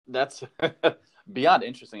That's beyond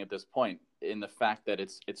interesting at this point in the fact that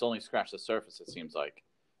it's only scratched the surface, it seems like.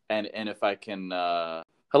 And if I can,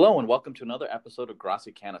 hello and welcome to another episode of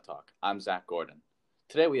Grassi Canna Talk. I'm Zach Gordon.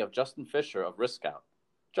 Today we have Justin Fisher of Risk Scout.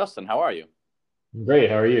 Justin, how are you? Great.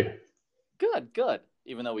 How are you? Good, good.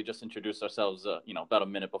 Even though we just introduced ourselves, about a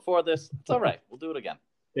minute before this, it's all right. We'll do it again.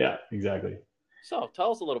 Yeah, exactly. So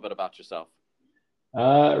tell us a little bit about yourself.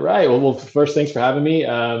 Right. Well, first, thanks for having me.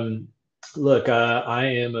 Look, I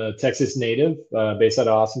am a Texas native, based out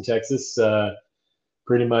of Austin, Texas.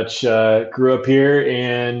 Pretty much grew up here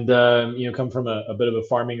and, come from a bit of a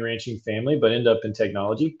farming ranching family, but ended up in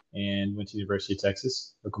technology and went to the University of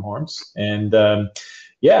Texas, Hook'em Horns. And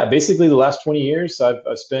yeah, basically the last 20 years I've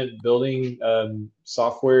spent building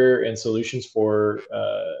software and solutions for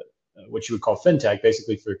what you would call fintech,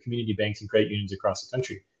 basically for community banks and credit unions across the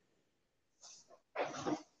country.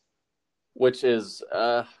 Which is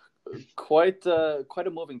quite a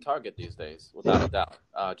moving target these days, without a doubt.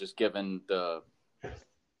 Just given the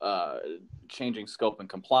changing scope and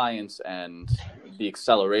compliance and the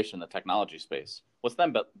acceleration in the technology space. What's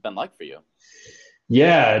that been like for you?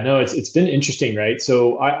 Yeah, no, it's been interesting, right?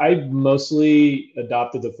 So I mostly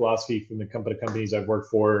adopted the philosophy from the companies I've worked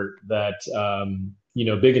for that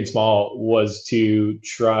big and small, was to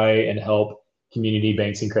try and help community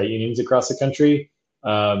banks and credit unions across the country.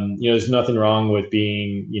 There's nothing wrong with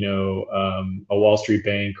being, a Wall Street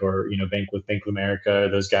bank or, bank with Bank of America,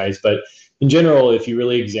 those guys. But in general, if you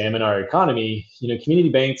really examine our economy, community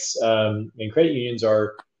banks and credit unions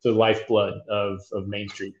are the lifeblood of Main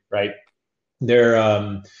Street, right? They're,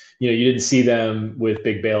 you didn't see them with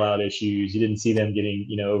big bailout issues. You didn't see them getting,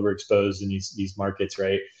 overexposed in these markets,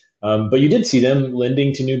 right? But you did see them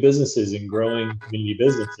lending to new businesses and growing community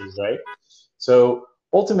businesses, right? So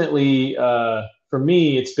ultimately, for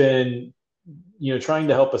me, it's been, trying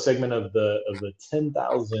to help a segment of the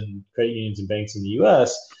 10,000 credit unions and banks in the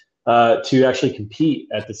U.S. To actually compete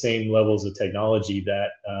at the same levels of technology that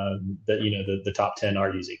the top 10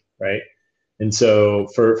 are using, right? And so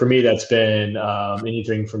for me, that's been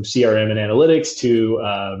anything from CRM and analytics to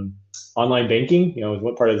online banking.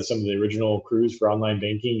 What part of some of the original crews for online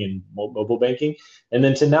banking and mobile banking, and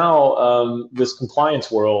then to now this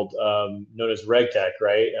compliance world known as RegTech,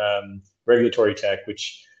 right? Regulatory tech,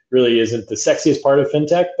 which really isn't the sexiest part of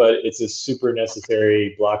fintech, but it's a super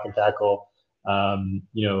necessary block and tackle,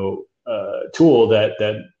 tool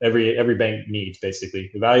that every bank needs,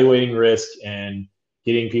 basically evaluating risk and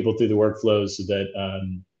getting people through the workflows so that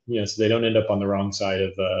so they don't end up on the wrong side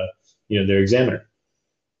of their examiner.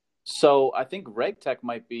 So I think RegTech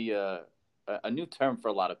might be a new term for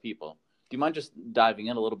a lot of people. Do you mind just diving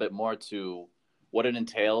in a little bit more to what it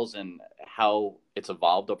entails and how it's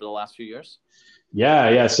evolved over the last few years?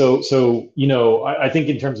 Yeah. So I think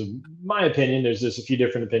in terms of my opinion, there's just a few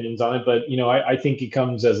different opinions on it, but I think it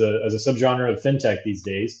comes as a subgenre of fintech these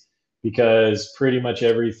days, because pretty much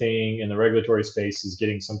everything in the regulatory space is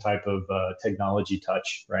getting some type of technology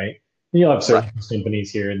touch, right? And you'll have certain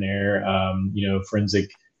companies here and there,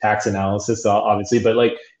 forensic tax analysis, obviously, but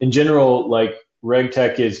like in general, like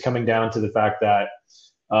RegTech is coming down to the fact that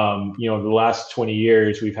the last 20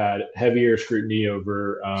 years, we've had heavier scrutiny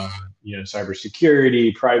over,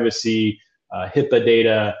 cybersecurity, privacy, HIPAA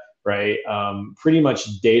data, right? Pretty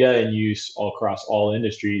much data in use all across all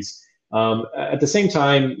industries. At the same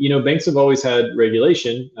time, banks have always had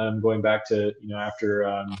regulation, going back to,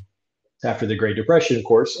 after the Great Depression, of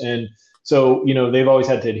course. And so, they've always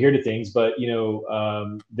had to adhere to things, but,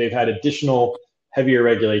 they've had additional heavier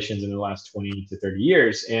regulations in the last 20 to 30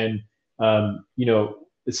 years. And,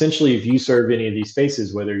 essentially, if you serve any of these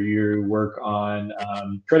spaces, whether you work on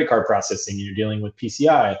credit card processing, you're dealing with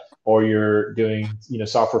PCI, or you're doing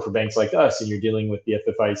software for banks like us, and you're dealing with the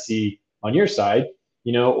FFIC on your side,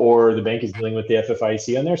 or the bank is dealing with the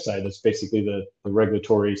FFIC on their side. That's basically the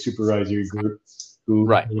regulatory supervisory group who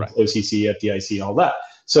OCC, FDIC, all that.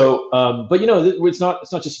 So, but it's not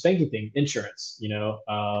just a banking thing. Insurance,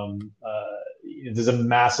 there's a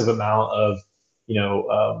massive amount of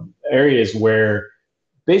areas where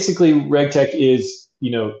basically RegTech is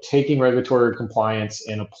taking regulatory compliance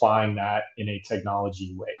and applying that in a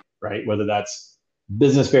technology way, right? Whether that's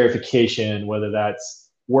business verification, whether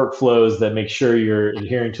that's workflows that make sure you're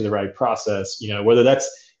adhering to the right process, whether that's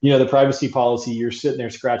the privacy policy you're sitting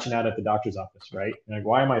there scratching out at the doctor's office, right? And like,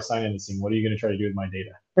 why am I signing this thing? What are you going to try to do with my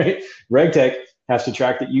data, right? RegTech has to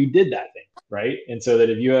track that you did that thing, right? And so that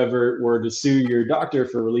if you ever were to sue your doctor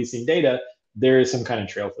for releasing data, there is some kind of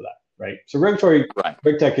trail for that, right? So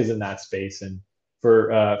RegTech is in that space, and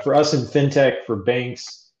for us in fintech, for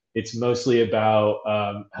banks, It's mostly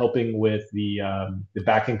about helping with the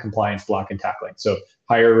back end compliance, block and tackling. So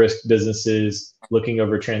higher risk businesses looking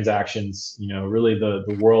over transactions, really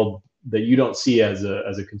the world that you don't see as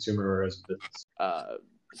a consumer or as a business.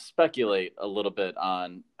 Speculate a little bit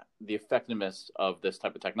on the effectiveness of this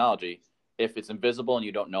type of technology. If it's invisible and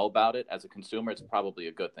you don't know about it as a consumer, it's probably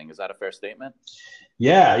a good thing. Is that a fair statement?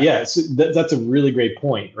 Yeah. So that's a really great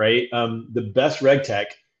point, right? The best reg tech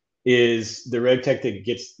is the reg tech that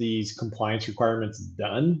gets these compliance requirements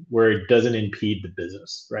done where it doesn't impede the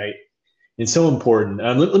business, right? It's so important.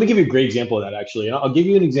 Let me give you a great example of that, actually. And I'll give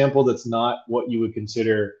you an example that's not what you would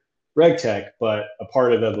consider reg tech, but a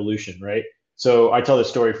part of evolution, right? So I tell this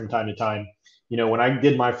story from time to time. When I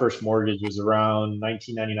did my first mortgage, it was around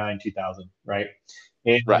 1999, 2000, right?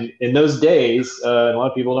 And Right. in those days, and a lot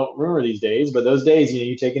of people don't remember these days, but those days,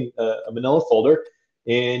 you take a manila folder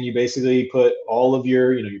and you basically put all of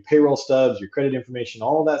your payroll stubs, your credit information,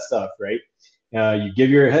 all of that stuff, right? You give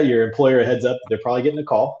your employer a heads up that they're probably getting a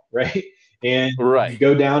call, right? And you Right.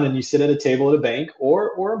 go down and you sit at a table at a bank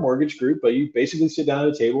or a mortgage group, but you basically sit down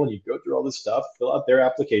at a table and you go through all this stuff, fill out their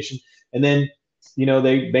application, and then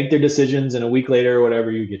they make their decisions, and a week later or whatever,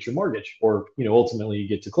 you get your mortgage, or ultimately you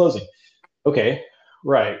get to closing. Okay,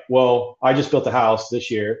 right. Well, I just built a house this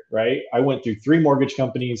year, right? I went through 3 mortgage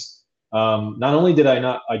companies. Not only did I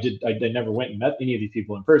not, I never went and met any of these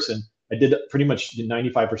people in person. I did pretty much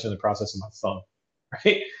 95% of the process on my phone,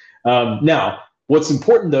 right? Now, what's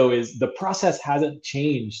important though is the process hasn't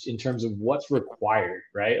changed in terms of what's required,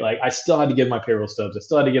 right? Like I still had to give my payroll stubs, I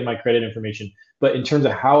still had to give my credit information, but in terms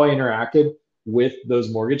of how I interacted with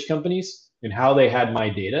those mortgage companies and how they had my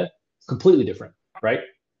data, completely different, right?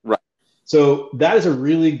 Right. So that is a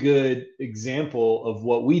really good example of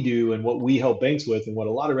what we do and what we help banks with, and what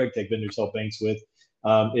a lot of RegTech vendors help banks with,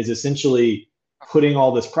 is essentially putting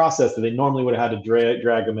all this process that they normally would have had to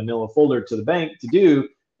drag a manila folder to the bank to do,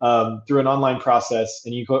 through an online process.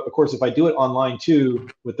 And of course, if I do it online too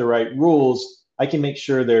with the right rules, I can make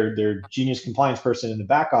sure their genius compliance person in the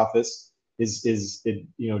back office is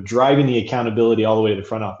driving the accountability all the way to the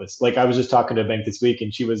front office. Like I was just talking to a bank this week,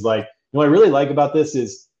 and she was like, what I really like about this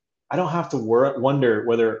is I don't have to wonder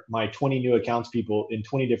whether my 20 new accounts people in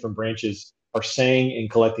 20 different branches are saying and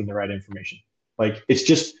collecting the right information. Like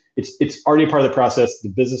it's already part of the process. The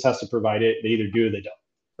business has to provide it. They either do or they don't,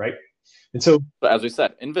 right? And so, But as we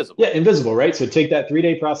said, invisible. yeah, invisible, right? So take that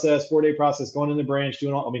 3-day process, 4-day process, going in the branch,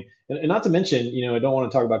 doing all. I mean, and not to mention, I don't want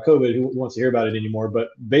to talk about COVID. Who wants to hear about it anymore? But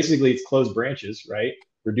basically, it's closed branches, right?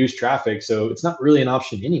 Reduced traffic, so it's not really an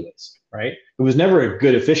option, anyways, right? It was never a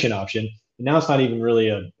good, efficient option, and now it's not even really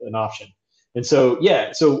an option. And so,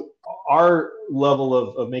 yeah, so our level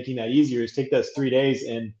of making that easier is take those 3 days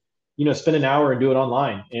and spend an hour and do it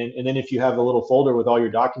online. And then if you have a little folder with all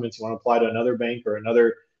your documents you want to apply to another bank or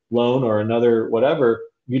another loan or another whatever,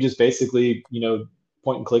 you just basically,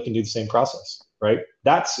 point and click and do the same process, right?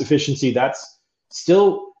 That's efficiency. That's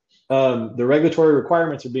still the regulatory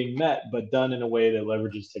requirements are being met, but done in a way that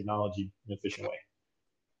leverages technology in an efficient way.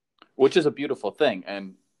 Which is a beautiful thing.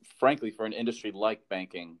 And frankly, for an industry like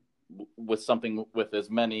banking, with something with as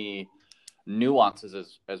many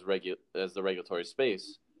nuances as the regulatory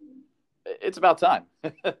space, it's about time.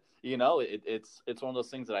 It's one of those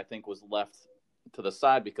things that I think was left to the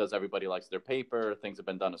side because everybody likes their paper. Things have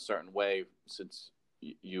been done a certain way since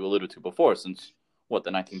you alluded to before, since the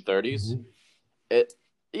 1930s.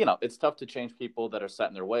 Mm-hmm. It's tough to change people that are set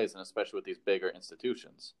in their ways, and especially with these bigger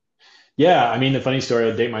institutions. Yeah, I mean, the funny story,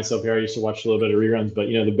 I'll date myself here. I used to watch a little bit of reruns, but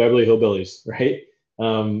the Beverly Hillbillies, right?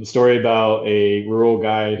 Story about a rural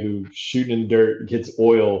guy who shooting in the dirt, gets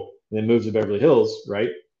oil, and then moves to Beverly Hills, right?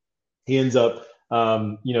 He ends up,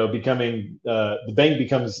 becoming the bank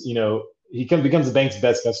becomes, becomes the bank's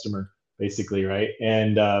best customer, basically, right?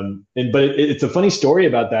 But it's a funny story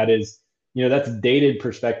about that is, that's a dated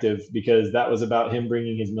perspective because that was about him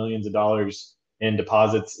bringing his millions of dollars in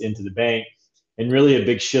deposits into the bank. And really a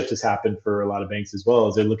big shift has happened for a lot of banks as well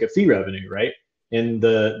as they look at fee revenue, right? And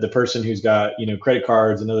the person who's got, credit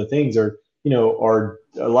cards and other things are a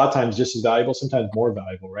lot of times just as valuable, sometimes more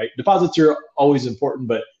valuable, right? Deposits are always important,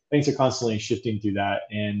 but banks are constantly shifting through that.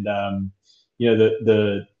 And,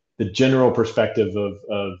 the general perspective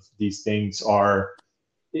of these things are,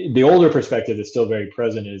 the older perspective is still very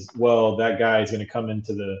present is, well, that guy is going to come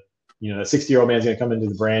into the, that 60-year-old man is going to come into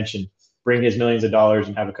the branch and bring his millions of dollars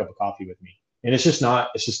and have a cup of coffee with me. And it's just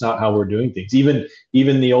not how we're doing things. Even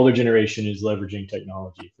the older generation is leveraging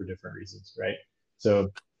technology for different reasons, right?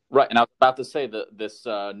 So, right. And I was about to say that this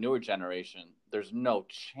newer generation, there's no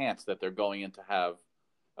chance that they're going in to have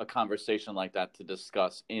a conversation like that to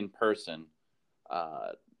discuss in person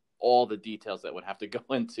all the details that would have to go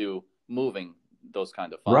into moving those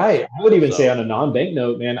kind of funds. Right. I would even say So on a non-bank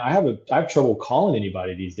note, man, I have trouble calling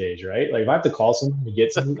anybody these days, right? Like if I have to call someone to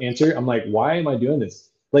get some answer, I'm like, why am I doing this?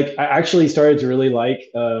 Like I actually started to really like,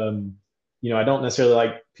 I don't necessarily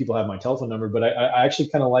like people have my telephone number, but I actually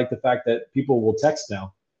kind of like the fact that people will text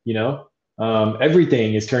now, you know?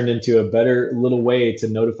 Everything is turned into a better little way to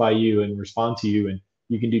notify you and respond to you. And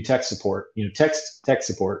you can do text support, text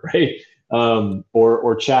support, right?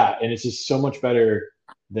 Or chat. And it's just so much better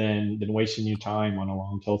than wasting your time on a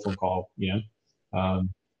long telephone call.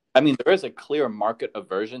 I mean, there is a clear market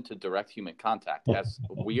aversion to direct human contact. As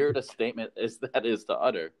weird a statement as that is to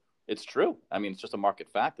utter, it's true. I mean, it's just a market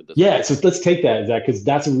fact at this Yeah, point. so let's take that, Zach, because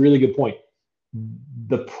that's a really good point.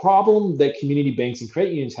 The problem that community banks and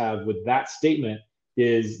credit unions have with that statement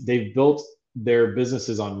is they've built their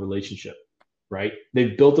businesses on relationship, right?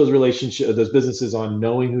 They've built those businesses on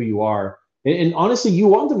knowing who you are. And honestly, you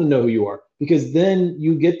want them to know who you are because then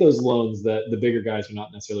you get those loans that the bigger guys are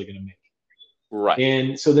not necessarily going to make. Right.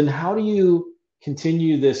 And so then how do you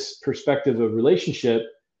continue this perspective of relationship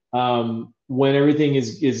when everything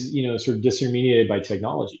is sort of disintermediated by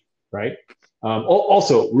technology, right?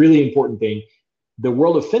 Also, really important thing, the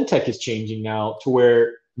world of fintech is changing now to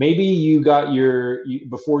where maybe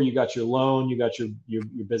before you got your loan, you got your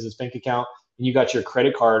business bank account, and you got your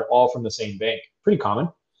credit card all from the same bank. Pretty common.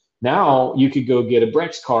 Now you could go get a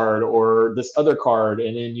Brex card or this other card,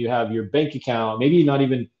 and then you have your bank account. Maybe not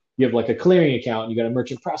even you have like a clearing account. You got a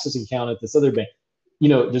merchant processing account at this other bank.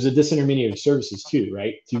 There's a disintermediated services too,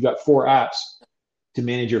 right? So you've got 4 apps to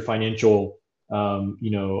manage your financial,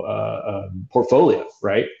 portfolio,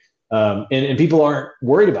 right? And people aren't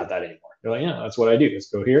worried about that anymore. They're like, yeah, that's what I do.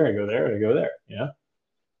 Let's go here, I go there, I go there. Yeah.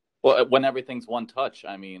 Well, when everything's one touch,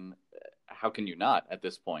 I mean, how can you not at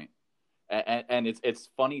this point? And it's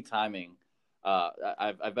funny timing.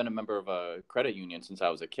 I've been a member of a credit union since I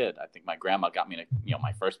was a kid. I think my grandma got me,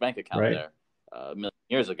 my first bank account Right. there a million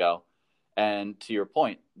years ago. And to your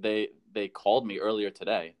point, they called me earlier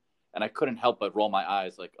today, and I couldn't help but roll my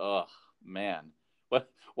eyes, like, oh man, what?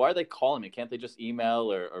 Why are they calling me? Can't they just email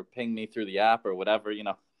or ping me through the app or whatever?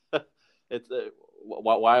 It's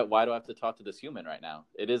why do I have to talk to this human right now?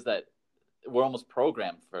 It is that we're almost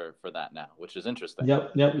programmed for that now, which is interesting.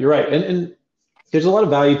 Yep. You're right. And there's a lot of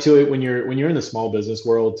value to it when you're in the small business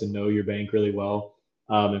world to know your bank really well,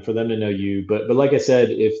 and for them to know you. But like I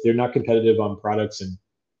said, if they're not competitive on products and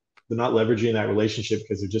they're not leveraging that relationship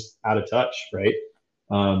because they're just out of touch, right?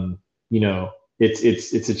 Um,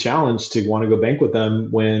 it's a challenge to want to go bank with them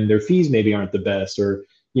when their fees maybe aren't the best, or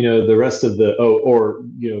the rest of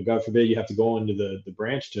God forbid you have to go into the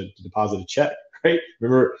branch to deposit a check, right?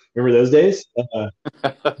 Remember those days?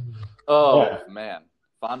 Oh Yeah. man,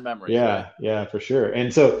 fond memories, right? Yeah, for sure.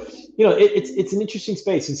 And so, it's an interesting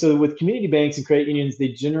space. And so with community banks and credit unions, they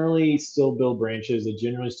generally still build branches. They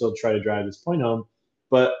generally still try to drive this point home.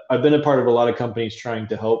 But I've been a part of a lot of companies trying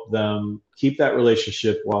to help them keep that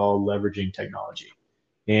relationship while leveraging technology.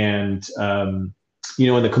 And in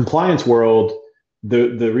the compliance world,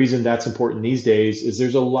 the reason that's important these days is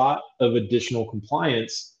there's a lot of additional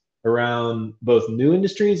compliance around both new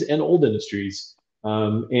industries and old industries.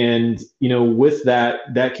 With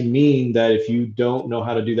that can mean that if you don't know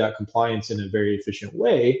how to do that compliance in a very efficient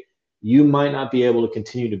way, you might not be able to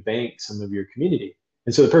continue to bank some of your community.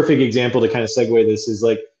 And so the perfect example to kind of segue this is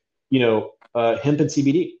like, hemp and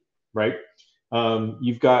CBD, right?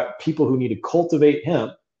 You've got people who need to cultivate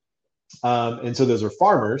hemp. And so those are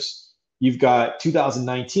farmers. You've got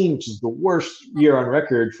 2019, which is the worst year on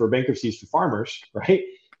record for bankruptcies for farmers, right?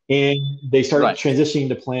 And they start Right. transitioning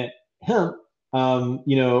to plant hemp. And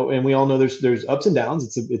we all know there's ups and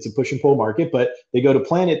downs. It's a push and pull market, but they go to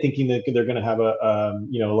plant it thinking that they're going to have a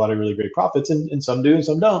lot of really great profits, and some do and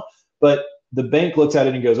some don't. But the bank looks at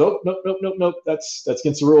it and goes, oh, nope, that's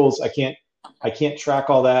against the rules. I can't track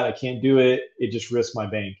all that. I can't do it. It just risks my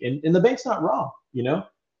bank. And the bank's not wrong.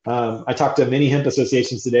 I talked to many hemp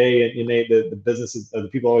associations today, and the businesses, the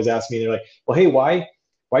people always ask me, they're like, well, hey, why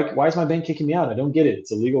is my bank kicking me out? I don't get it.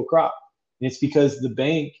 It's a legal crop. And it's because the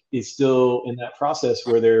bank is still in that process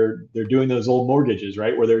where they're doing those old mortgages,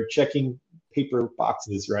 right? Where they're checking paper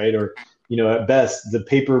boxes, right? Or, at best, the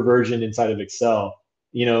paper version inside of Excel,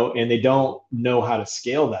 and they don't know how to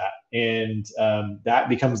scale that. And that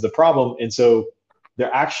becomes the problem. And so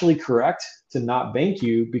they're actually correct to not bank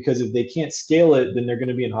you, because if they can't scale it, then they're going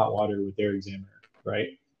to be in hot water with their examiner,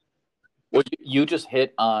 right? Well, you just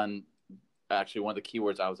hit on actually one of the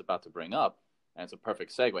keywords I was about to bring up, and it's a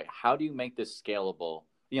perfect segue. How do you make this scalable?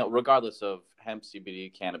 Regardless of hemp,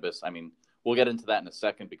 CBD, cannabis. I mean, we'll get into that in a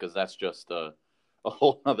second because that's just a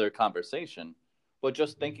whole other conversation. But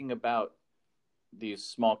just thinking about these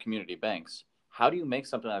small community banks, how do you make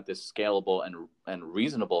something like this scalable and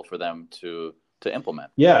reasonable for them to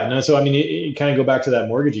implement? Yeah, no. So I mean, you kind of go back to that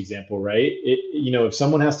mortgage example, right? If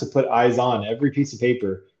someone has to put eyes on every piece of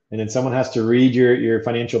paper, and then someone has to read your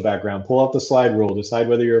financial background, pull out the slide rule, decide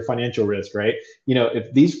whether you're a financial risk, right?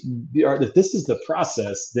 If this is the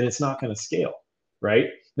process, then it's not going to scale, right?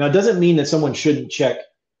 Now, it doesn't mean that someone shouldn't check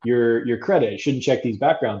your credit, shouldn't check these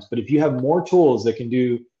backgrounds, but if you have more tools that can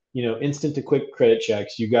do, instant to quick credit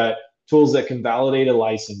checks, you got tools that can validate a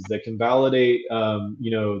license, that can validate,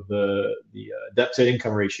 the debt to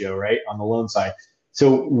income ratio, right, on the loan side.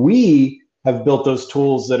 So we have built those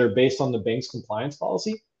tools that are based on the bank's compliance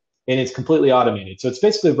policy, and it's completely automated. So it's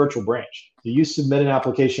basically a virtual branch. So you submit an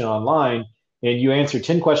application online, and you answer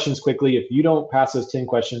 10 questions quickly. If you don't pass those 10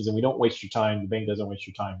 questions and we don't waste your time, the bank doesn't waste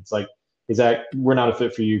your time. It's like, we're not a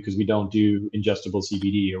fit for you because we don't do ingestible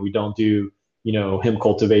CBD, or we don't do hemp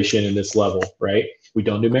cultivation in this level, right? We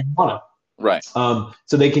don't do marijuana. Right. So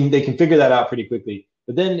they can figure that out pretty quickly.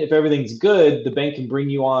 But then if everything's good, the bank can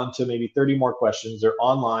bring you on to maybe 30 more questions. They're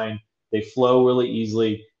online. They flow really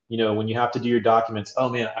easily. When you have to do your documents, oh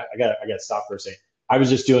man, I got to stop for a second. I was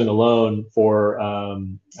just doing a loan for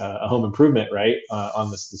a home improvement, right?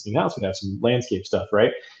 On this new house, we have some landscape stuff,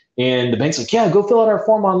 right? And the bank's like, yeah, go fill out our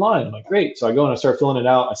form online. I'm like, great. So I go and I start filling it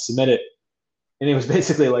out. I submit it. And it was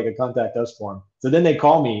basically like a contact us form. So then they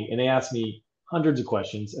call me and they ask me hundreds of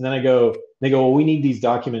questions. And then they go, well, we need these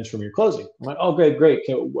documents from your closing. I'm like, oh, great.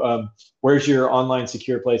 Where's your online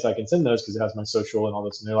secure place I can send those? Because it has my social and all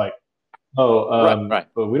this. And they're like, right.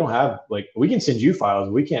 But we don't have, we can send you files.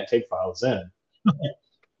 We can't take files in.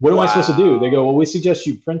 What am I supposed to do? They go, well, we suggest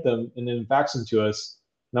you print them and then fax them to us.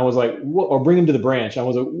 And I was like, or bring them to the branch. I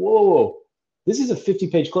was like, whoa, this is a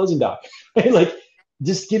 50-page closing doc. Like,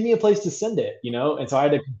 just give me a place to send it, And so I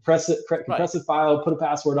had to compress the file, put a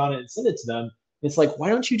password on it, and send it to them. It's like, why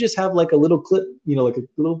don't you just have like a little clip, like a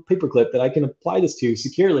little paper clip that I can apply this to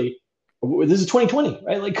securely? This is 2020,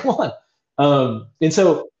 right? Like, come on. And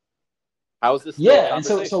so, how is this? Yeah, and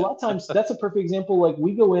so a lot of times that's a perfect example. Like,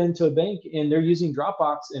 we go into a bank and they're using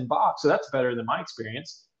Dropbox and Box, so that's better than my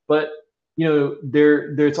experience. But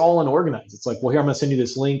it's all unorganized. It's like, well, here, I'm going to send you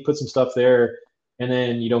this link, put some stuff there, and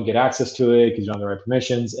then you don't get access to it because you don't have the right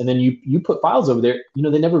permissions. And then you put files over there.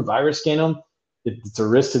 They never virus scan them. It's a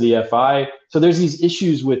risk to the FI. So there's these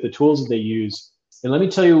issues with the tools that they use. And let me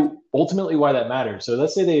tell you ultimately why that matters. So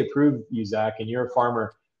let's say they approve you, Zach, and you're a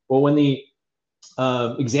farmer. Well, when the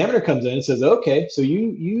examiner comes in and says, okay, so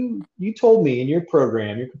you told me in your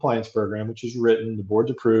program, your compliance program, which is written, the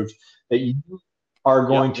board's approved, that you are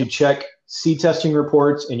going to check C testing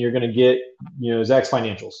reports and you're going to get, Zach's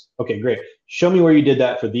financials. Okay, great. Show me where you did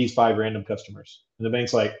that for these 5 random customers. And the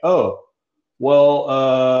bank's like, oh,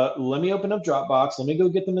 well, let me open up Dropbox. Let me go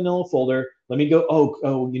get the manila folder. Let me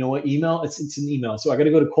go, you know what, email? It's an email. So I got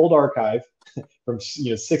to go to Cold Archive from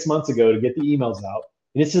 6 months ago to get the emails out.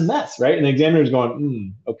 And it's a mess, right? And the examiner's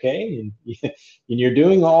going, okay. And you're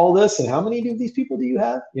doing all this. And how many of these people do you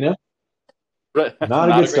have? Right. Not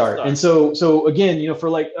a good start. And so again, for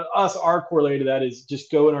like us, our corollary to that is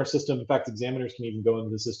just go in our system. In fact, examiners can even go into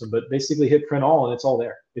the system, but basically hit print all and it's all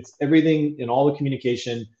there. It's everything in all the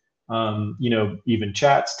communication, even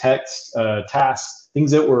chats, texts, tasks,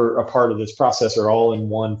 things that were a part of this process are all in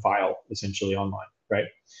one file, essentially online, right?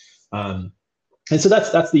 And so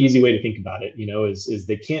that's the easy way to think about it, is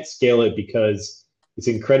they can't scale it because it's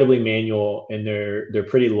incredibly manual and they're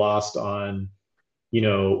pretty lost on,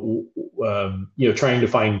 trying to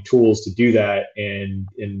find tools to do that. And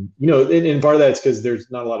part of that is because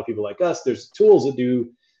there's not a lot of people like us. There's tools that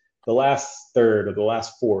do the last third or the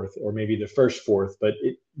last fourth, or maybe the first fourth, but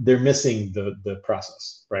they're missing the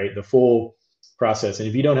process, right? The full process. And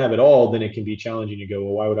if you don't have it all, then it can be challenging to go,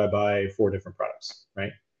 well, why would I buy 4 different products,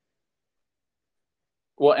 right?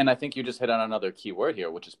 Well, and I think you just hit on another key word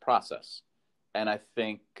here, which is process. And I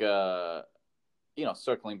think,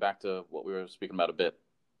 circling back to what we were speaking about a bit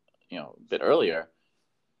earlier,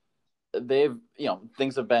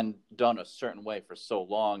 things have been done a certain way for so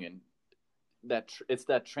long, and it's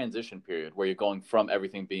that transition period where you're going from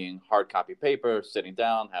everything being hard copy paper, sitting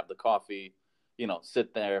down, have the coffee,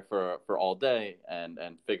 sit there for all day and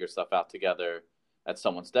figure stuff out together at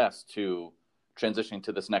someone's desk, to transitioning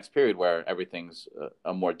to this next period where everything's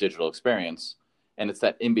a more digital experience. And it's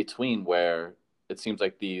that in between where it seems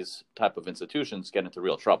like these type of institutions get into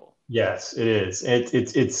real trouble. Yes, it is.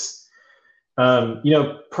 It's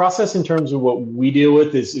process in terms of what we deal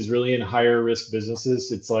with is really in higher risk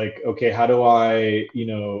businesses. It's like, okay, how do I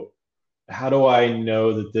how do I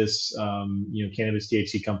know that this cannabis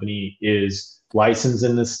THC company is licensed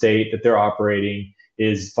in the state that they're operating,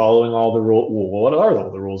 is following all the rules? Well, what are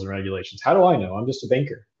all the rules and regulations? How do I know? I'm just a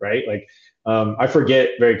banker, right? Like I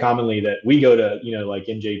forget very commonly that we go to like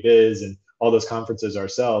NJ Biz and all those conferences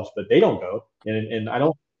ourselves, but they don't go. And I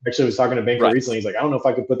don't actually was talking to a banker Right. recently. He's like, I don't know if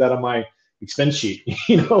I could put that on my expense sheet.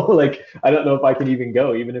 Like I don't know if I could even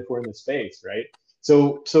go, even if we're in the space, right?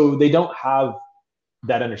 So they don't have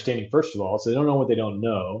that understanding first of all, so they don't know what they don't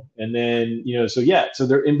know, and then so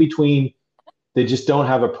they're in between. They just don't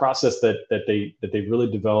have a process that they've really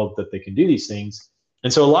developed that they can do these things.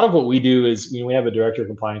 And so a lot of what we do is we have a director of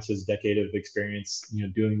compliance who has a decade of experience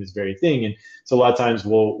doing this very thing, and so a lot of times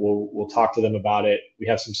we'll talk to them about it. We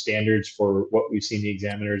have some standards for what we've seen the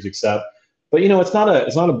examiners accept, but it's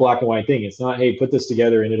not a black and white thing. It's not, hey, put this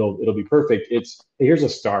together and it'll be perfect. It's, hey, here's a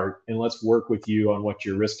start and let's work with you on what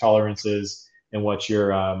your risk tolerance is and what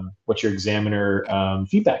your examiner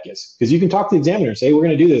feedback is. Because you can talk to the examiner and say, hey, we're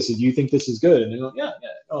going to do this. Do you think this is good? And they're like, yeah,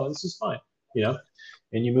 oh, this is fine,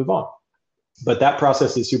 and you move on. But that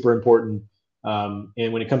process is super important.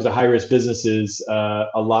 And when it comes to high risk businesses, a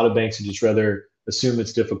lot of banks would just rather assume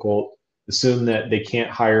it's difficult, assume that they can't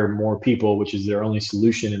hire more people, which is their only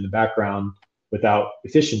solution in the background without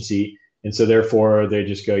efficiency. And so therefore they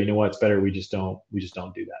just go, you know what, it's better. We just don't do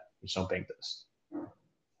that. We just don't bank this.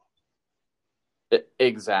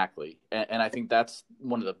 Exactly. And I think that's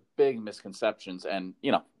one of the big misconceptions. And,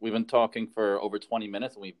 we've been talking for over 20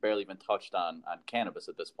 minutes and we've barely even touched on cannabis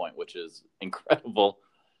at this point, which is incredible.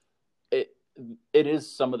 It is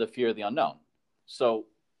some of the fear of the unknown. So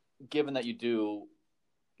given that you do,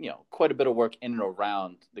 quite a bit of work in and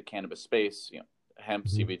around the cannabis space, hemp,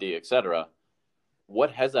 CBD, et cetera,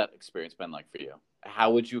 what has that experience been like for you?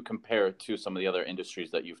 How would you compare it to some of the other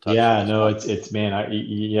industries that you've touched? Yeah, no, it's man,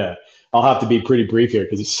 I'll have to be pretty brief here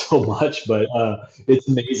because it's so much, but it's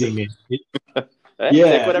amazing, man.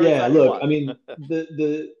 Yeah. Look, I mean,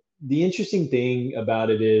 the interesting thing about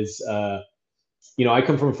it is, I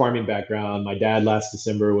come from a farming background. My dad last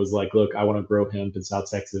December was like, look, I want to grow hemp in South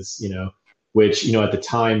Texas, which, at the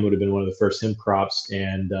time would have been one of the first hemp crops.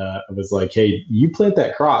 And I was like, hey, you plant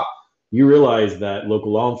that crop, you realize that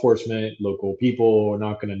local law enforcement, local people are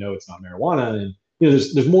not going to know it's not marijuana. And,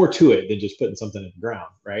 there's more to it than just putting something in the ground.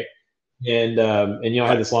 Right. And I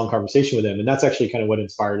had this long conversation with him, and that's actually kind of what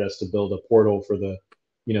inspired us to build a portal for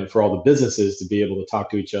for all the businesses to be able to talk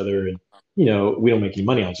to each other. And, we don't make any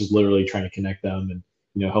money on it, just literally trying to connect them and,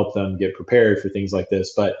 help them get prepared for things like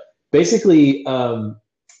this. But basically, when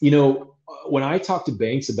I talk to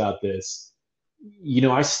banks about this,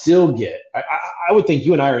 I still get, I would think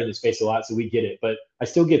you and I are in this space a lot, so we get it, but I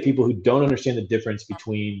still get people who don't understand the difference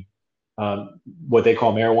between what they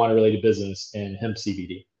call marijuana related business and hemp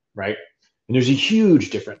CBD, right? And there's a huge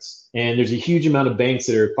difference. And there's a huge amount of banks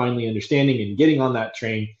that are finally understanding and getting on that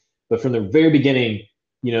train. But from the very beginning,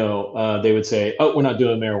 they would say, oh, we're not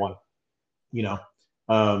doing marijuana,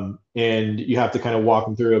 and you have to kind of walk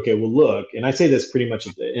them through, okay, well, look, and I say this pretty much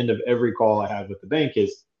at the end of every call I have with the bank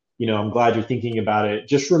is, I'm glad you're thinking about it.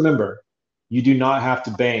 Just remember, you do not have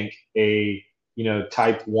to bank a,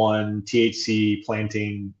 type 1 THC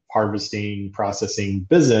planting, harvesting, processing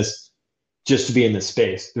business just to be in this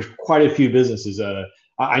space. There's quite a few businesses.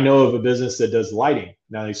 I know of a business that does lighting.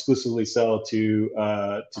 Now they exclusively sell to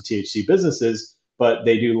THC businesses, but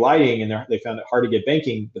they do lighting, and they found it hard to get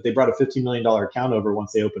banking, but they brought a $15 million account over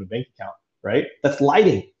once they opened a bank account, right? That's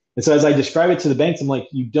lighting. And so as I describe it to the banks, I'm like,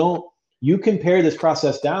 you can pare this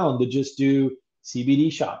process down to just do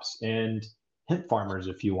CBD shops and hemp farmers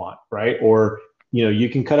if you want, right? Or, you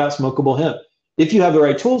can cut out smokable hemp. If you have the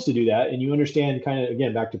right tools to do that and you understand kind of,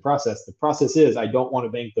 again, back to process, the process is, I don't want to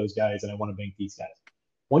bank those guys and I want to bank these guys.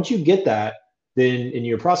 Once you get that, then in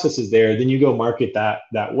your process is there, then you go market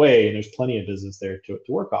that way, and there's plenty of business there to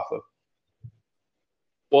work off of.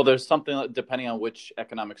 Well, there's something, depending on which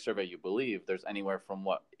economic survey you believe, there's anywhere from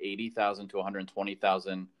 80,000 to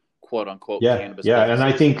 120,000 quote unquote cannabis. Yeah. And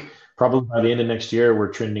I think probably by the end of next year, we're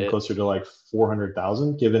trending closer to like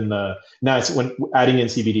 400,000 given now it's when adding in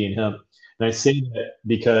CBD and hemp. And I say that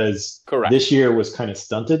because This year was kind of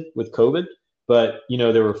stunted with COVID, but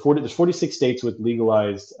there's 46 states with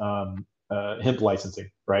legalized hemp licensing,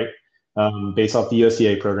 right? Based off the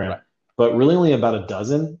USDA program. Right. But really only about a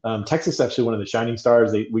dozen. Texas is actually one of the shining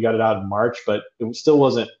stars. We got it out in March, but it still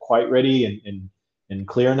wasn't quite ready and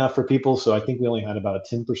clear enough for people. So I think we only had about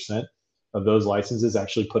a 10% of those licenses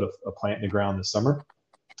actually put a plant in the ground this summer.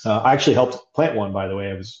 I actually helped plant one, by the way.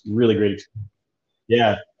 It was really great.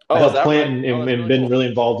 Yeah. I Oh, is helped that plant right? Oh, and that's really been cool. really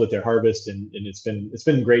involved with their harvest, and it's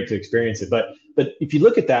been great to experience it. But if you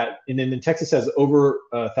look at that, and then Texas has over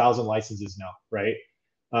 1,000 licenses now, right?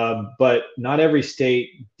 But not every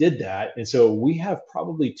state did that, and so we have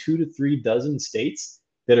probably 2 to 3 dozen states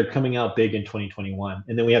that are coming out big in 2021,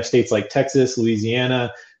 and then we have states like Texas,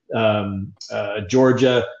 Louisiana,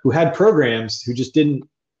 Georgia, who had programs who just didn't,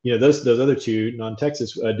 those other two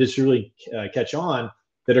non-Texas just really catch on,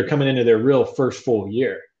 that are coming into their real first full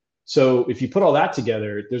year. So if you put all that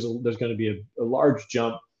together, there's going to be a large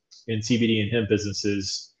jump in CBD and hemp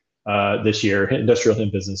businesses this year, industrial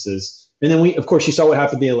hemp businesses. And then of course, you saw what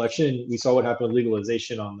happened in the election. We saw what happened with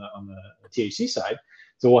legalization on the THC side.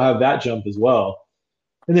 So we'll have that jump as well.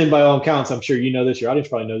 And then by all accounts, I'm sure you know this, your audience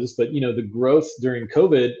probably knows this, but the growth during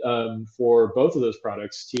COVID for both of those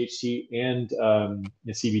products, THC and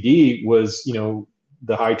the CBD, was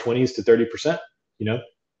the high 20s to 30%.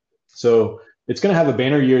 So it's going to have a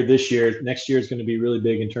banner year this year. Next year is going to be really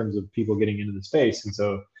big in terms of people getting into the space. And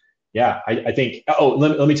so, yeah, I think. Oh,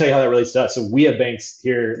 let me tell you how that relates to us. So we had banks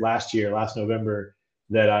here last November,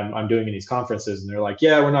 that I'm doing in these conferences, and they're like,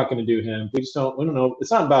 "Yeah, we're not going to do him. We don't know.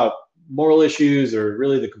 It's not about moral issues or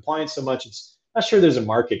really the compliance so much. It's not sure there's a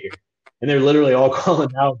market here." And they're literally all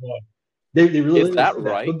calling out. They really Is that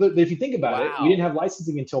right? But if you think about it, we Wow. didn't have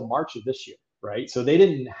licensing until March of this year, right? So they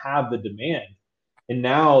didn't have the demand. And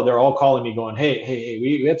now they're all calling me going, hey,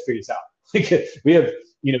 we have to figure this out. We have,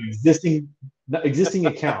 existing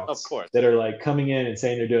Of accounts course. that are like coming in and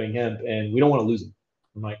saying they're doing hemp, and we don't want to lose them.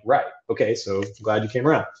 I'm like, right. Okay. So I'm glad you came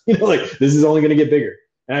around. This is only going to get bigger.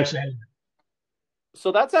 And actually,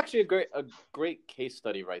 So that's actually a great case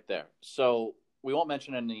study right there. So we won't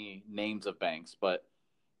mention any names of banks, but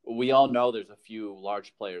we all know there's a few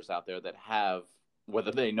large players out there that have,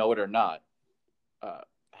 whether they know it or not,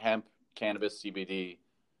 hemp, cannabis, CBD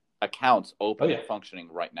accounts open and functioning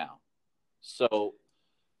right now. So,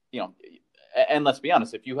 and let's be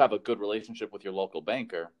honest, if you have a good relationship with your local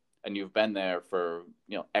banker and you've been there for,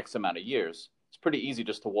 X amount of years, it's pretty easy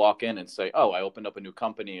just to walk in and say, "Oh, I opened up a new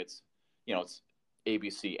company. It's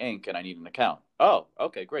ABC Inc. and I need an account." "Oh,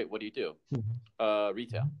 okay, great. What do you do?"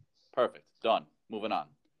 Retail. Perfect. Done. Moving on.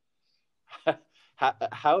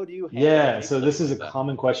 How do you handle so this is a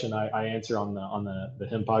common question I answer on the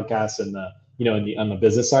hemp podcast, and on the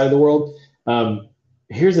business side of the world.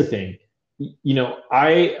 Here's the thing.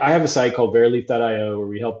 I have a site called Veraleaf.io where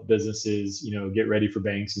we help businesses, get ready for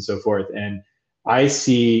banks and so forth. And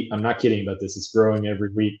I'm not kidding about this, it's growing every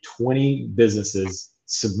week. 20 businesses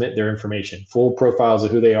submit their information, full profiles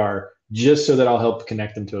of who they are, just so that I'll help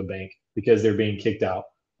connect them to a bank because they're being kicked out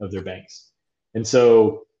of their banks. And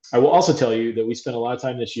so I will also tell you that we spent a lot of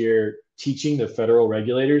time this year teaching the federal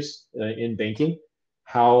regulators in banking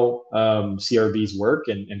how CRBs work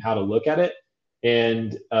and how to look at it.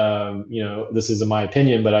 And, this is in my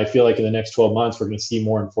opinion, but I feel like in the next 12 months, we're going to see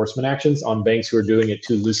more enforcement actions on banks who are doing it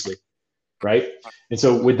too loosely. Right. And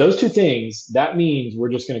so with those two things, that means we're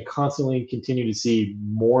just going to constantly continue to see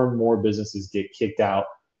more and more businesses get kicked out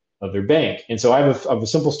of their bank. And so I have a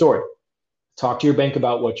simple story. Talk to your bank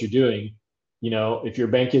about what you're doing. If your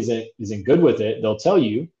bank isn't good with it, they'll tell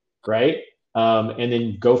you, right? And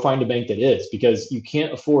then go find a bank that is, because you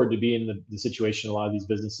can't afford to be in the situation a lot of these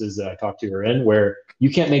businesses that I talk to are in, where you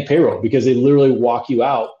can't make payroll because they literally walk you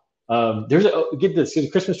out. There's a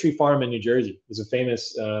Christmas Tree Farm in New Jersey. There's a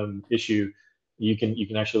famous issue. You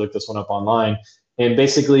can actually look this one up online. And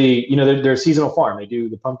basically, they're a seasonal farm. They do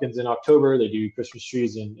the pumpkins in October. They do Christmas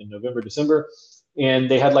trees in November, December.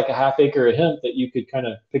 And they had like a half acre of hemp that you could kind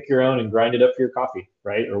of pick your own and grind it up for your coffee,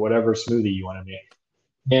 right? Or whatever smoothie you want to make.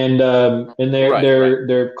 And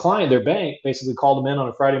their client, their bank, basically called them in on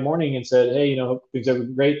a Friday morning and said, "Hey, things are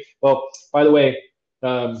great. Well, by the way,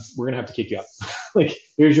 we're gonna have to kick you out. Like,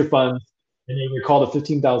 here's your funds." And they were called a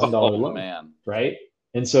 $15,000 loan, man. right?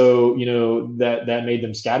 And so that made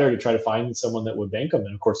them scatter to try to find someone that would bank them.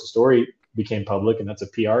 And of course, the story became public, and that's a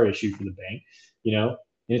PR issue for the bank. And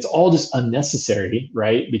it's all just unnecessary,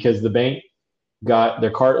 right? Because the bank got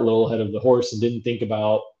their cart a little ahead of the horse and didn't think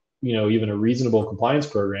about even a reasonable compliance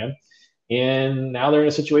program. And now they're in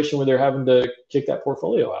a situation where they're having to kick that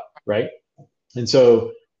portfolio out, right? And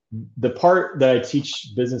so the part that I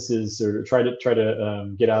teach businesses, or try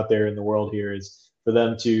to get out there in the world here, is for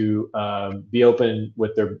them to be open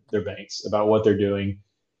with their banks about what they're doing,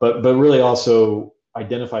 but really also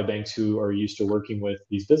identify banks who are used to working with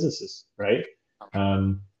these businesses, right?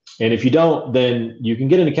 And if you don't, then you can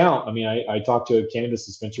get an account. I mean, I talked to a cannabis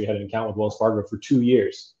dispensary, had an account with Wells Fargo for 2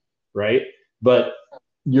 years, right? But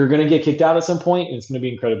you're going to get kicked out at some point, and it's going to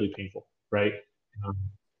be incredibly painful, right?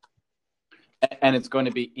 And it's going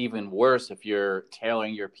to be even worse if you're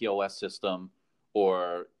tailoring your POS system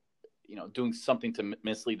or doing something to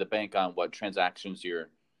mislead the bank on what transactions you're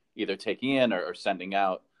either taking in or sending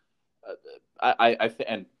out.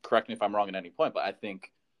 And correct me if I'm wrong at any point, but I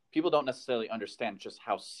think people don't necessarily understand just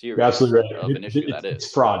how You're serious absolutely right. of an issue that is.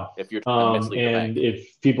 It's fraud. If you're trying to mislead the And bank.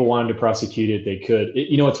 if people wanted to prosecute it, they could.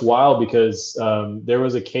 It's wild because there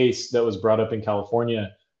was a case that was brought up in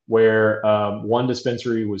California where one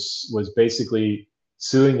dispensary was basically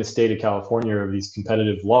suing the state of California of these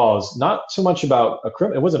competitive laws, not so much about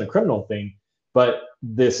it wasn't a criminal thing, but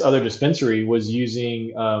this other dispensary was using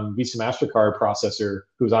Visa MasterCard processor,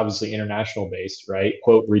 who's obviously international based, right?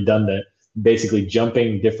 Quote, redundant, basically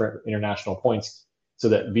jumping different international points so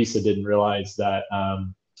that Visa didn't realize that,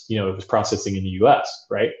 it was processing in the US,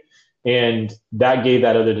 right? And that gave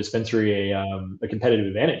that other dispensary a competitive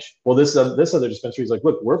advantage. Well, this other dispensary is like,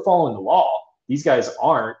 look, we're following the law. These guys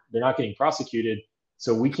aren't. They're not getting prosecuted,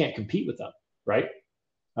 so we can't compete with them, right?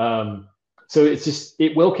 So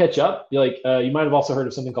it will catch up. You might have also heard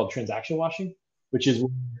of something called transaction washing, which is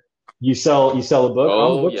you sell a book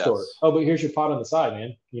on the bookstore. Yes. Oh, but here's your pot on the side,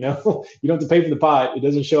 man. You don't have to pay for the pot. It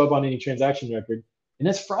doesn't show up on any transaction record, and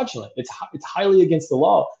that's fraudulent. It's highly against the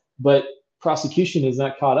law, but prosecution is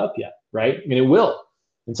not caught up yet, right? I mean, it will,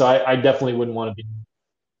 and so I definitely wouldn't want to be.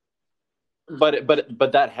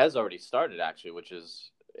 But that has already started, actually, which is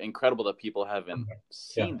incredible that people haven't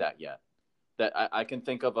seen that yet. That I can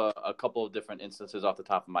think of a couple of different instances off the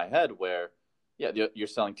top of my head where, you're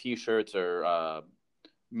selling T-shirts or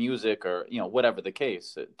music or whatever the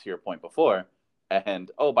case. To your point before, and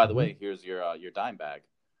by the way, here's your dime bag.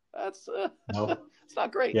 That's it's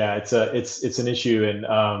not great. Yeah, it's an issue, and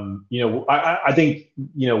I think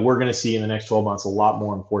we're going to see in the next 12 months a lot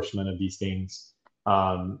more enforcement of these things,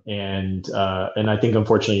 and I think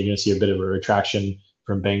unfortunately you're going to see a bit of a retraction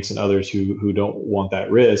from banks and others who don't want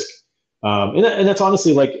that risk, and that's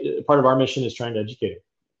honestly like part of our mission is trying to educate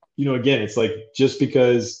them. Again, it's like just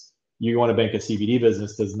because you want to bank a CBD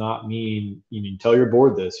business does not mean tell your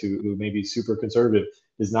board this who may be super conservative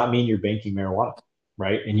does not mean you're banking marijuana.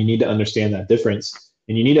 Right. And you need to understand that difference,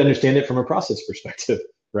 and you need to understand it from a process perspective.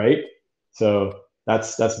 Right. So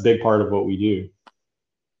that's a big part of what we do.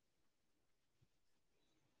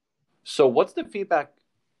 So what's the feedback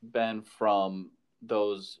been from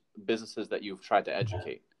those businesses that you've tried to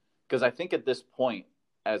educate? Because I think at this point,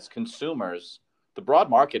 as consumers, the broad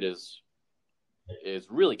market is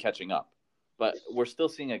really catching up. But we're still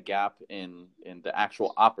seeing a gap in the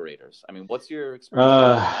actual operators. I mean, what's your experience?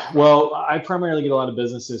 Well, I primarily get a lot of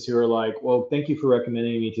businesses who are like, well, thank you for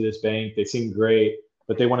recommending me to this bank. They seem great,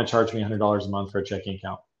 but they want to charge me $100 a month for a checking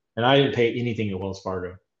account. And I didn't pay anything at Wells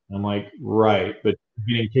Fargo. And I'm like, right, but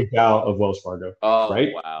you're getting kicked out of Wells Fargo. Oh,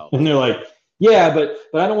 right? Wow. And they're like, yeah, but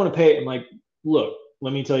I don't want to pay it. I'm like, look,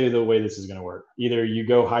 let me tell you the way this is going to work. Either you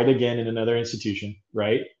go hide again in another institution,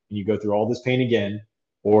 right? And you go through all this pain again,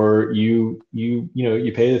 or you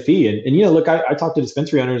pay the fee. And look, I talked to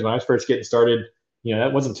dispensary owners when I was first getting started.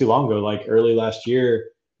 That wasn't too long ago, like early last year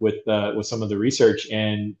with some of the research,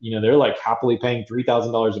 and they're like happily paying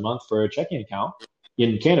 $3,000 a month for a checking account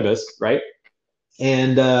in cannabis, right?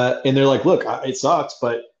 And they're like, look, it sucks,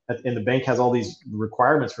 and the bank has all these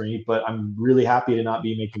requirements for me, but I'm really happy to not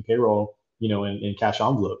be making payroll, in cash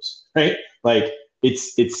envelopes, right? Like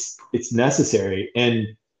it's necessary, and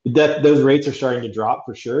that those rates are starting to drop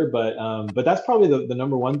for sure, but that's probably the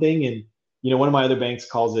number one thing. And one of my other banks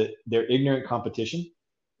calls it their ignorant competition,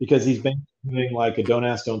 because these banks are doing like a don't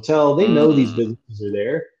ask, don't tell. They know these businesses are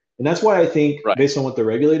there, and that's why I think based on what the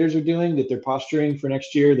regulators are doing, that they're posturing for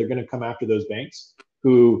next year, they're going to come after those banks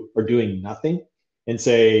who are doing nothing and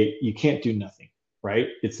say you can't do nothing, right?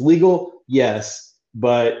 It's legal, yes,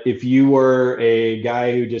 but if you were a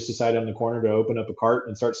guy who just decided on the corner to open up a cart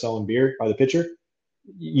and start selling beer by the pitcher,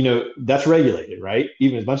 that's regulated, right?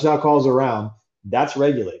 Even as much as alcohol is around, that's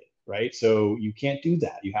regulated, right? So you can't do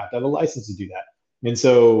that. You have to have a license to do that. And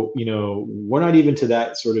so, we're not even to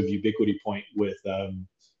that sort of ubiquity point with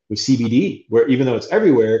CBD, where even though it's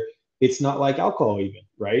everywhere, it's not like alcohol even,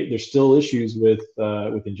 right? There's still issues with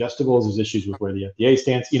ingestibles. There's issues with where the FDA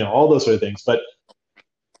stands, all those sort of things. But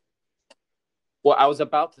well, I was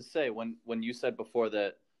about to say when you said before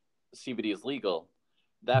that CBD is legal,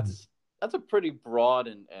 that's a pretty broad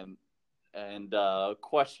and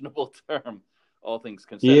questionable term, all things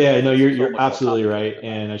considered. Yeah, no, you're absolutely right.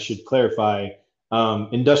 And I should clarify,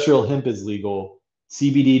 industrial hemp is legal.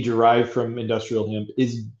 CBD derived from industrial hemp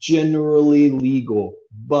is generally legal,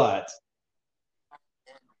 but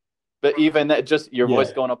even that, just your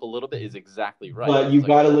voice going up a little bit is exactly right. But you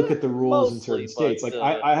got to look at the rules in certain states. Like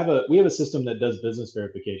we have a system that does business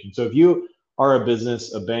verification. So if you are a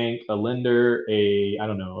business, a bank, a lender, I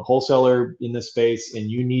don't know, a wholesaler in this space, and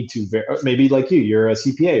you need to maybe like you're a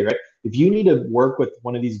CPA, right? If you need to work with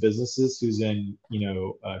one of these businesses who's in,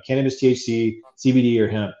 cannabis, THC, CBD, or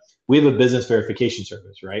hemp, we have a business verification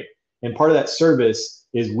service, right? And part of that service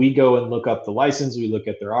is we go and look up the license, we look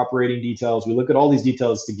at their operating details, we look at all these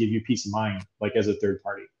details to give you peace of mind, like as a third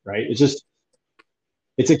party, right?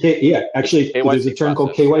 Actually, there's a term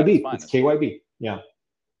called KYB. It's KYB, yeah.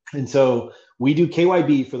 And so we do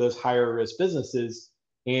KYB for those higher risk businesses.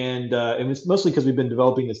 And it was mostly because we've been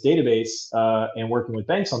developing this database and working with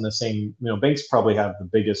banks on the same, banks probably have the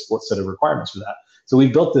biggest set of requirements for that. So we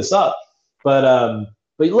built this up. But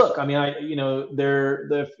look, I mean,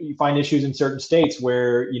 you find issues in certain states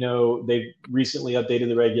where, they've recently updated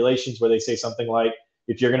the regulations where they say something like,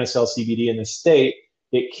 if you're going to sell CBD in this state,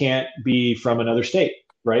 it can't be from another state,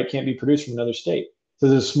 right? It can't be produced from another state. So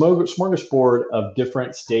there's a smorgasbord of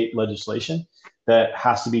different state legislation that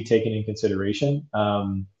has to be taken in consideration.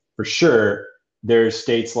 For sure, there's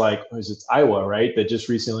states like Iowa, right, that just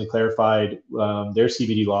recently clarified their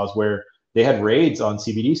CBD laws where they had raids on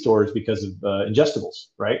CBD stores because of ingestibles,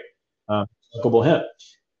 right? Smokable hemp.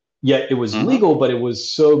 Yet it was legal, but it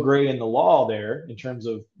was so gray in the law there in terms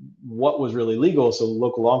of what was really legal. So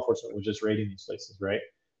local law enforcement was just raiding these places, right?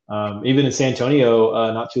 Even in San Antonio,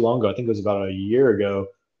 not too long ago, I think it was about a year ago,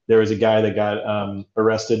 there was a guy that got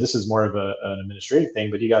arrested. This is more of an administrative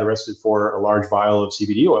thing, but he got arrested for a large vial of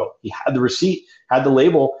CBD oil. He had the receipt, had the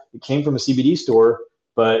label. It came from a CBD store,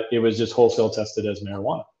 but it was just wholesale tested as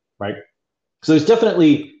marijuana, right? So there's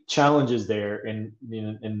definitely challenges there. And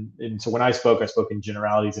so when I spoke in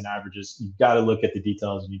generalities and averages. You've got to look at the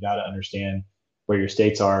details and you got to understand where your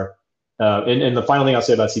states are. And the final thing I'll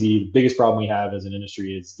say about CBD, the biggest problem we have as an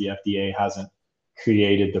industry is the FDA hasn't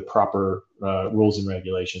created the proper rules and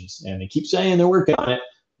regulations. And they keep saying they're working on it,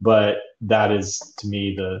 but that is, to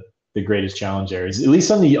me, the greatest challenge there. Is at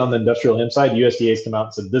least on the industrial hemp side, USDA has come out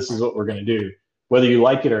and said, this is what we're going to do, whether you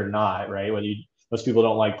like it or not, right? Most people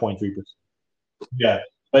don't like 0.3%. Yeah,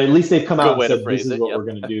 but at least they've come out and said, this is what we're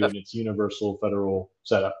going to do, and it's universal federal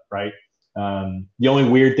setup, right? The only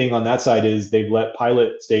weird thing on that side is they've let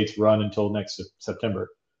pilot states run until next September,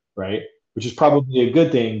 right? Which is probably a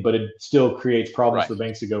good thing, but it still creates problems for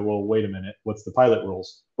banks to go, well, wait a minute, what's the pilot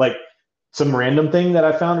rules? Like some random thing that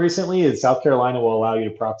I found recently is South Carolina will allow you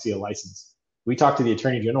to proxy a license. We talked to the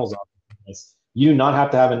Attorney General's office. You do not have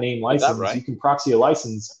to have a name license. Right? You can proxy a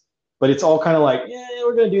license, but it's all kind of like, yeah,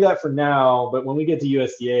 we're going to do that for now. But when we get to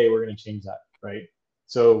USDA, we're going to change that, right?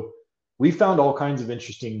 So we found all kinds of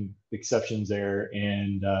interesting exceptions there.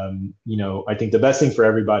 And, I think the best thing for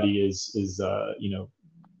everybody is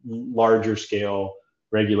larger scale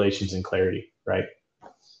regulations and clarity, right?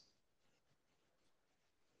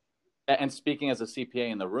 And speaking as a CPA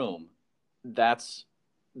in the room, that's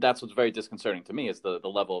what's very disconcerting to me is the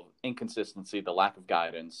level of inconsistency, the lack of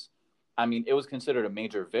guidance. I mean, it was considered a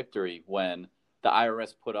major victory when the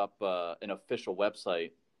IRS put up an official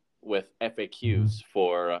website with FAQs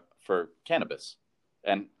for cannabis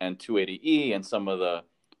and 280E and some of the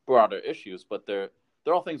broader issues, but they're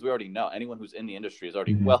all things we already know. Anyone who's in the industry is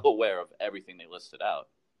already well aware of everything they listed out.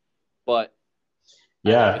 But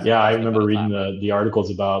I remember reading the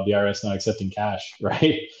articles about the IRS not accepting cash,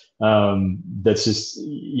 right? That's just,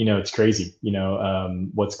 it's crazy,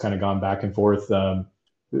 what's kind of gone back and forth.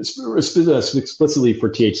 Explicitly for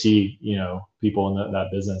THC, people in that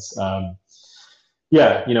business. And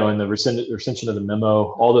the recension of the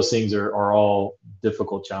memo, all those things are all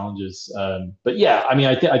difficult challenges. But yeah, I mean,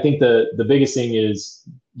 I think the biggest thing is,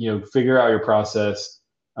 figure out your process.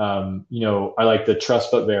 I like the trust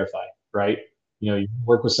but verify, right? You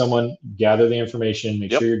work with someone, gather the information,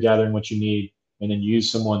 make sure you're gathering what you need, and then use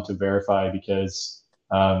someone to verify because,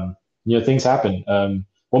 things happen.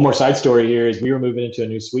 One more side story here is we were moving into a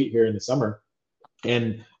new suite here in the summer,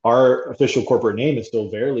 and our official corporate name is still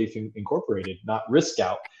Verileaf Incorporated, not Risk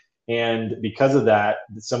Scout. And because of that,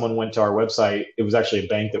 someone went to our website. It was actually a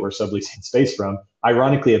bank that we're subleasing space from.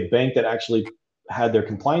 Ironically, a bank that actually had their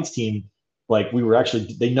compliance team,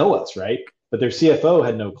 they know us, right? But their CFO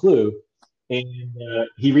had no clue. And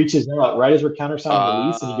he reaches out right as we're countersigning the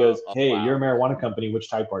lease, and he goes, "Hey, you're a marijuana company. Which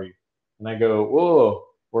type are you?" And I go, "Whoa,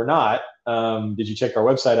 we're not. Did you check our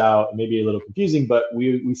website out?" Maybe a little confusing, but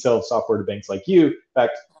we sell software to banks like you. In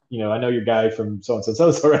fact, I know your guy from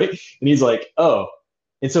so-and-so, right? And he's like, "Oh."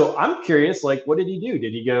 And so I'm curious, what did he do?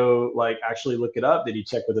 Did he go actually look it up? Did he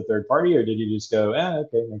check with a third party, or did he just go,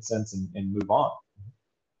 okay, makes sense and move on?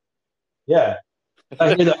 Yeah.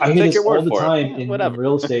 I hear this all the time in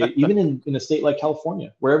real estate, even in a state like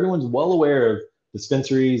California, where everyone's well aware of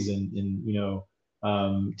dispensaries and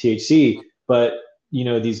THC, but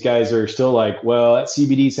these guys are still like, well, that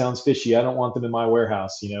CBD sounds fishy. I don't want them in my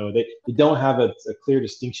warehouse. They don't have a clear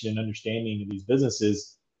distinction and understanding of these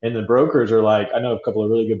businesses. And the brokers are like, I know a couple of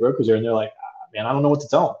really good brokers there, and they're like, man, I don't know what to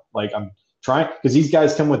tell them. Like, I'm trying, because these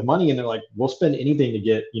guys come with money and they're like, we'll spend anything to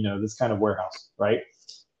get, this kind of warehouse, right?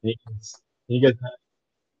 And you guys,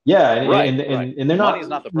 yeah, and they're Money not, is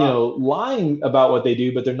not the problem. lying about what they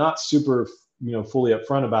do, but they're not super, fully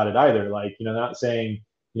upfront about it either. Like, they're not saying,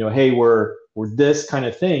 hey, we're this kind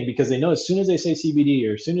of thing, because they know as soon as they say CBD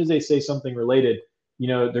or as soon as they say something related,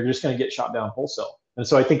 they're just going to get shot down wholesale. And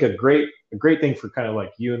so I think a great thing for kind of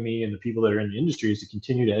like you and me and the people that are in the industry is to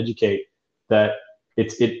continue to educate that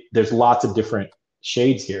there's lots of different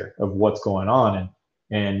shades here of what's going on,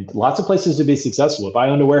 and lots of places to be successful. If I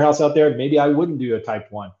owned a warehouse out there, maybe I wouldn't do a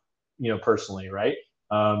type 1, personally, right?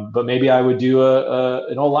 But maybe I would do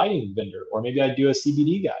an all lighting vendor, or maybe I'd do a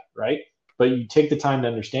CBD guy, right? But you take the time to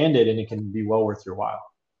understand it, and it can be well worth your while.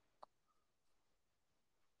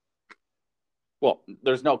 Well,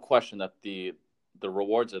 there's no question that the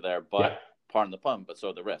rewards are there, but Yeah. pardon the pun, but so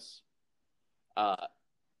are the risks. Uh,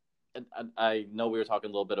 and I know we were talking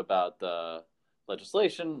a little bit about the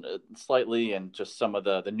legislation slightly, and just some of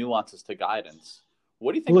the nuances to guidance.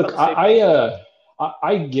 What do you think Look, about the Safe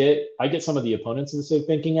Banking Act? I get some of the opponents of the Safe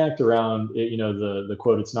Banking Act around, the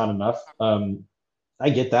quote, "It's not enough." I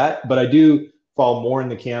get that, but I do fall more in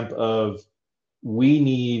the camp of we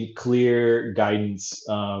need clear guidance,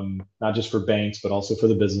 not just for banks, but also for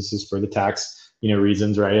the businesses, for the tax,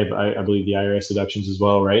 reasons, right? I believe the IRS deductions as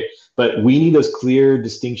well, right? But we need those clear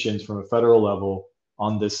distinctions from a federal level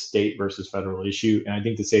on this state versus federal issue, and I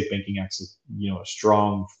think the Safe Banking Act is, a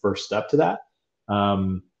strong first step to that.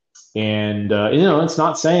 Um, and it's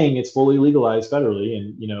not saying it's fully legalized federally,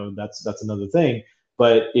 and that's another thing.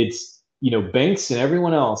 But it's banks and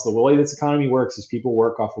everyone else. The way this economy works is people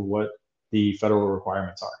work off of what the federal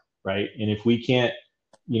requirements are, right? And if we can't,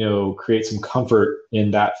 create some comfort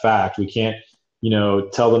in that fact, we can't,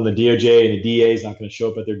 tell them the DOJ and the DA is not going to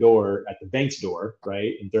show up at their door, at the bank's door,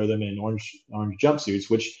 right, and throw them in orange jumpsuits,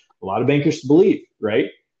 which a lot of bankers believe, right,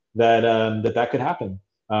 that that could happen.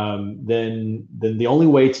 Then the only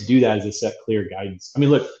way to do that is to set clear guidance. I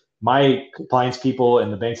mean, look, my compliance people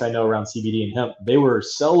and the banks I know around CBD and hemp, they were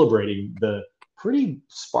celebrating the pretty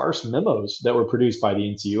sparse memos that were produced by the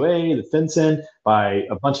NCUA, the FinCEN, by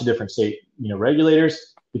a bunch of different state,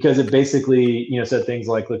 regulators, because it basically, said things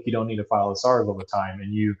like, look, you don't need to file a SARS all the time,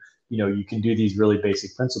 and you can do these really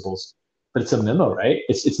basic principles, but it's a memo, right?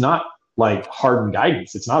 It's not like hardened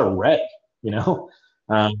guidance. It's not a reg, you know.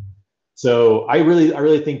 Um, so I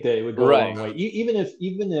really think that it would go a long way, even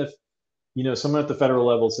if someone at the federal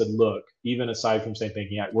level said, look, even aside from Safe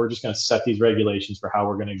Banking Act, we're just going to set these regulations for how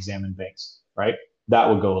we're going to examine banks, right? That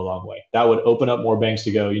would go a long way. That would open up more banks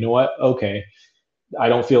to go, you know what? Okay, I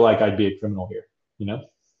don't feel like I'd be a criminal here,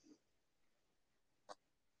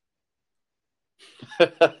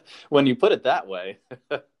 When you put it that way.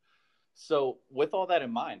 So with all that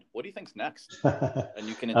in mind, what do you think's next? And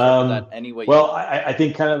you can interpret that any way you Well, want. I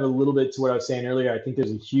think kind of a little bit to what I was saying earlier, I think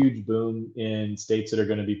there's a huge boom in states that are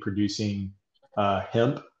going to be producing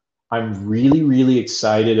hemp. I'm really, really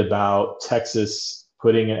excited about Texas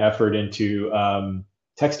putting an effort into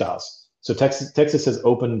textiles. So Texas has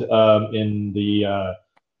opened in the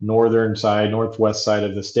northwest side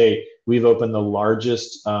of the state. We've opened the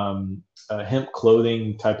largest hemp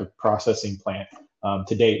clothing type of processing plant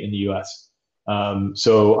to date in the U.S.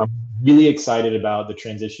 So I'm really excited about the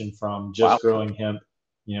transition from just growing hemp.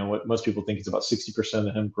 What most people think is about 60% of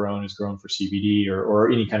the hemp grown is grown for CBD or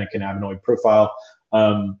any kind of cannabinoid profile.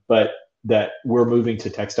 But that we're moving to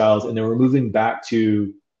textiles, and then we're moving back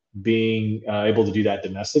to being able to do that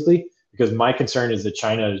domestically, because my concern is that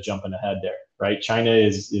China is jumping ahead there, right? China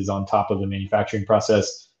is on top of the manufacturing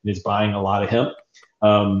process and is buying a lot of hemp.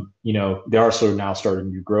 They are sort of now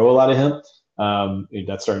starting to grow a lot of hemp.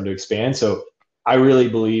 That's starting to expand. So I really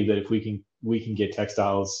believe that if we can get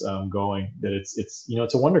textiles going, that it's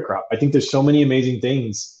a wonder crop. I think there's so many amazing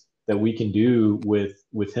things that we can do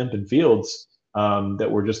with hemp and fields that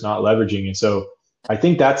we're just not leveraging. And so I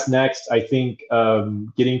think that's next. I think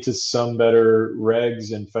getting to some better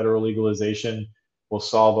regs and federal legalization will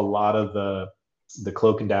solve a lot of the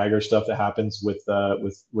cloak and dagger stuff that happens with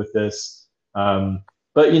this.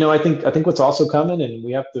 But I think what's also coming, and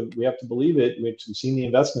we have to believe it, which we've seen the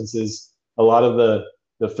investments, is a lot of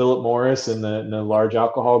the Philip Morris and the large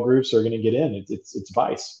alcohol groups are going to get in. It's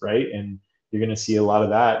vice, right? And you're going to see a lot of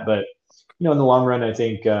that. But in the long run, I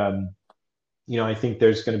think I think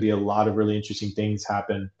there's going to be a lot of really interesting things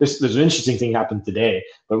happen. There's an interesting thing happen today,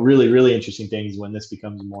 but really, really interesting things when this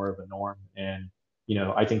becomes more of a norm. And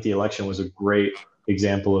I think the election was a great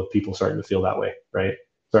example of people starting to feel that way, right?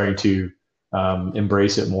 Starting to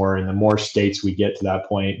embrace it more. And the more states we get to that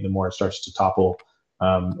point, the more it starts to topple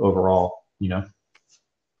overall.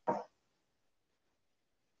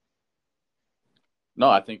 No,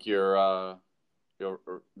 I think you're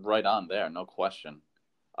right on there, no question.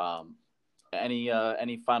 Um,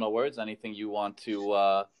 any final words? Anything you want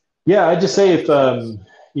to Yeah, I'd just say any fans?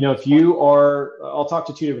 if you are, I'll talk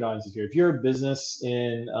to two different audiences here. If you're a business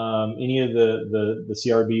in any of the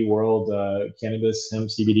CRB world, cannabis, hemp,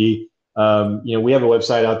 CBD, we have a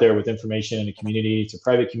website out there with information in a community. It's a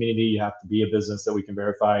private community. You have to be a business that we can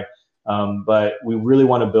verify. But we really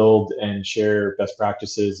want to build and share best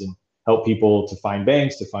practices and help people to find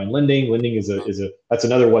banks, to find lending. Lending that's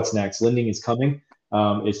another what's next. Lending is coming.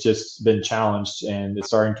 It's just been challenged and it's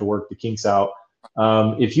starting to work the kinks out.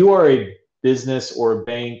 If you are a business or a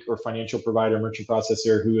bank or financial provider, merchant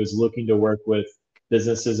processor who is looking to work with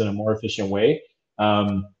businesses in a more efficient way,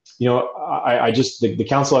 I just the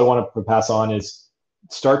counsel I want to pass on is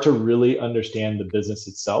start to really understand the business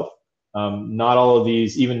itself. Not all of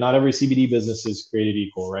these, even not every CBD business is created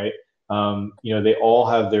equal, right? They all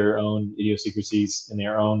have their own idiosyncrasies and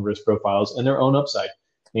their own risk profiles and their own upside.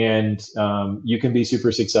 And you can be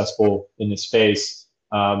super successful in this space.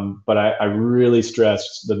 But I really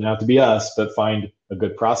stress that not to be us, but find a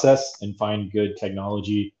good process and find good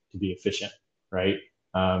technology to be efficient, right?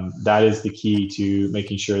 That is the key to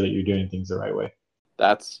making sure that you're doing things the right way.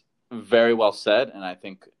 That's very well said, and I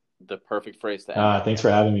think the perfect phrase to end on. Thanks for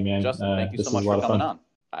having me, man. Justin, thank you This so is a much lot for of coming fun. on.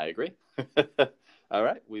 I agree. All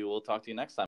right, we will talk to you next time.